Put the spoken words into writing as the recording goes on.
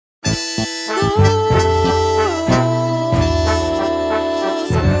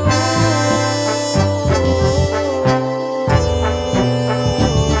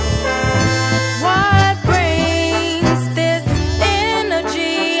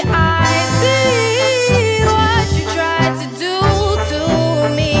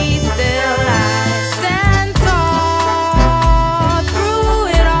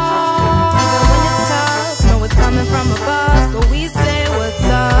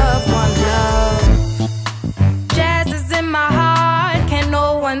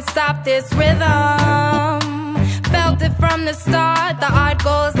rock this rhythm. Felt it from the start. The art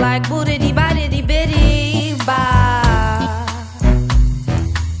goes like boodity badity bitty ba.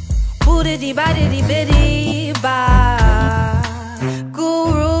 Boodity badity bitty ba.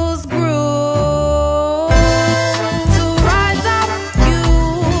 Gurus groove. To rise up,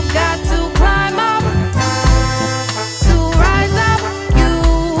 you've got to climb up. To rise up,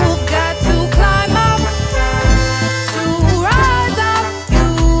 you've got to climb up. To rise up,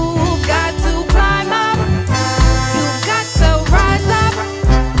 you've got to climb up. You've got to rise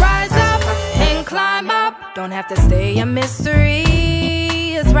up and climb up. Don't have to stay a mystery.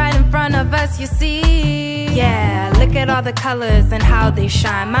 It's right in front of us, you see. Yeah, look at all the colors and how they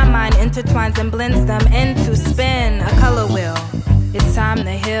shine. My mind intertwines and blends them into spin, a color wheel. It's time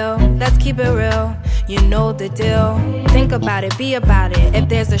to heal, let's keep it real. You know the deal. Think about it, be about it. If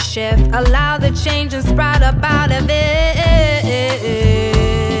there's a shift, allow the change and sprout up out of it.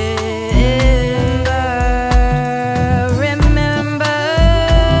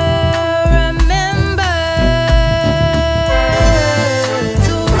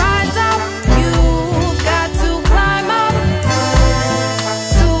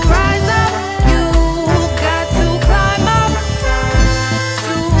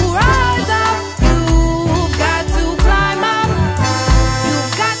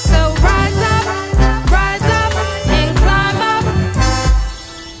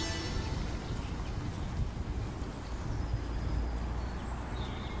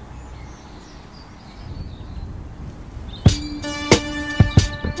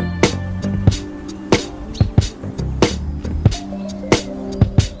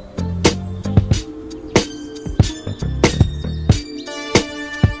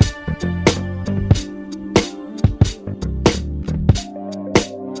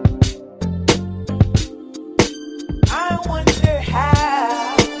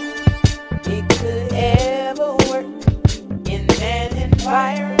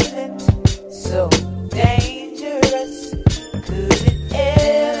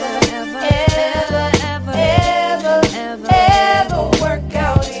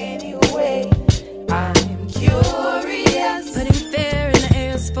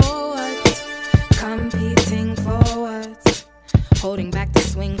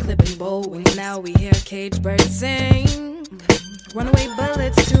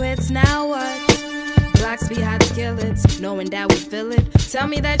 Tell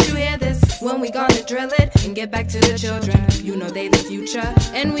me that you hear this, when we gonna drill it and get back to the children. You know they the future,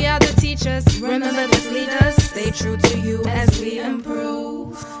 and we are the teachers. Remember this, leaders, stay true to you as we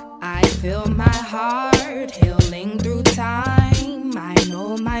improve. I feel my heart healing through time. I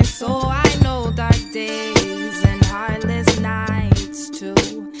know my soul, I know dark days and heartless nights too.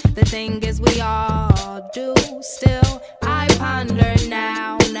 The thing is we all do still. I ponder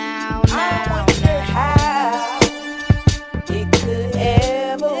now. I wonder how it could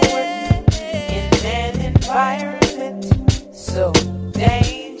ever work in an environment so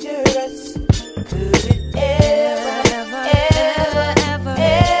dangerous. Could it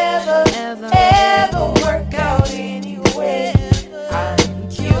ever work out anyway? I'm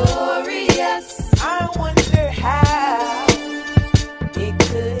curious. I wonder how it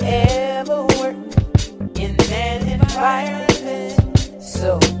could ever work in an environment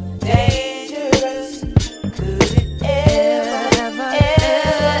so dangerous. Could it ever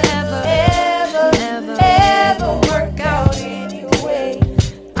work out anyway?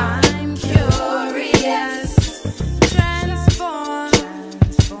 I'm curious. Transform.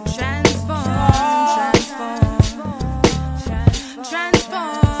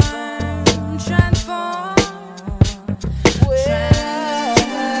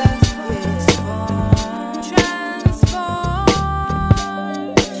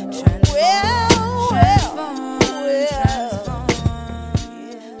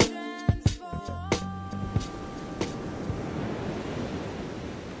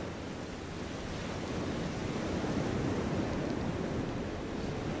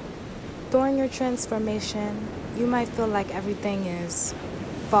 During your transformation, you might feel like everything is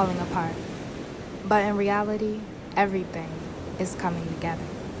falling apart. But in reality, everything is coming together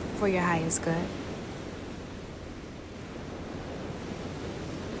for your highest good.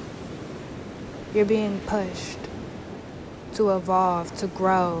 You're being pushed to evolve, to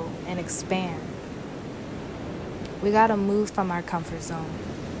grow, and expand. We gotta move from our comfort zone.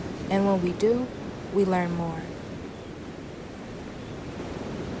 And when we do, we learn more.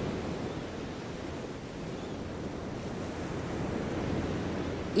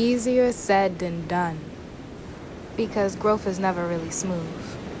 Easier said than done, because growth is never really smooth.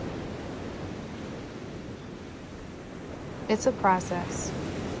 It's a process.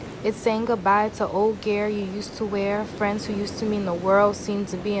 It's saying goodbye to old gear you used to wear, friends who used to mean the world seem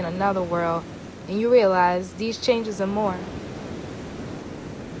to be in another world, and you realize these changes are more.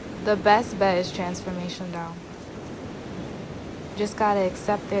 The best bet is transformation, though. Just gotta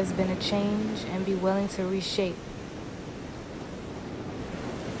accept there's been a change and be willing to reshape,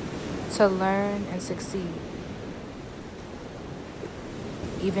 to learn and succeed,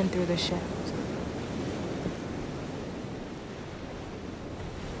 even through the shift.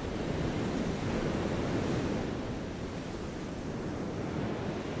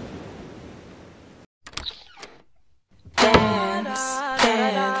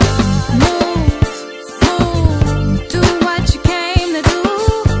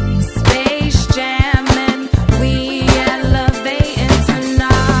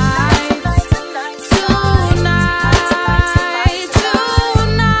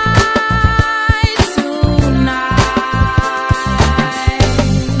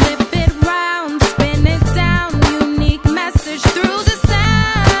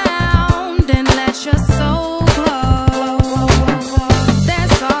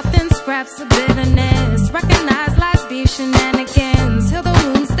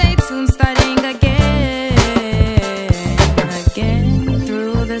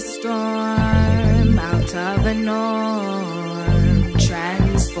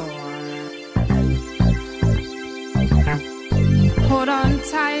 Hold on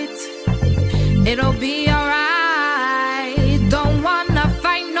tight, it'll be alright. Don't wanna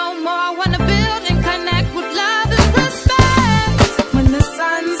fight no more, wanna build and connect with love and respect. When the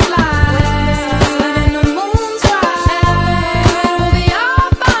sun's light and the moon's right, we'll be all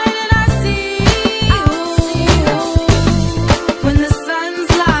fine and I see you. When the sun's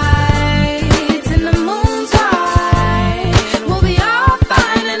light and the moon's right, we'll be all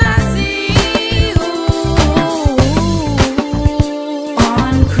fine and I see you.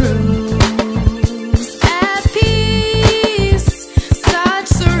 On cruise at peace, such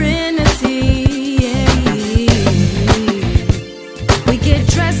serenity. We get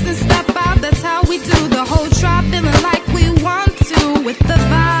dressed and step out, that's how we do the whole trip, feeling like we want to with the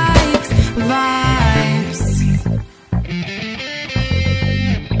vibes.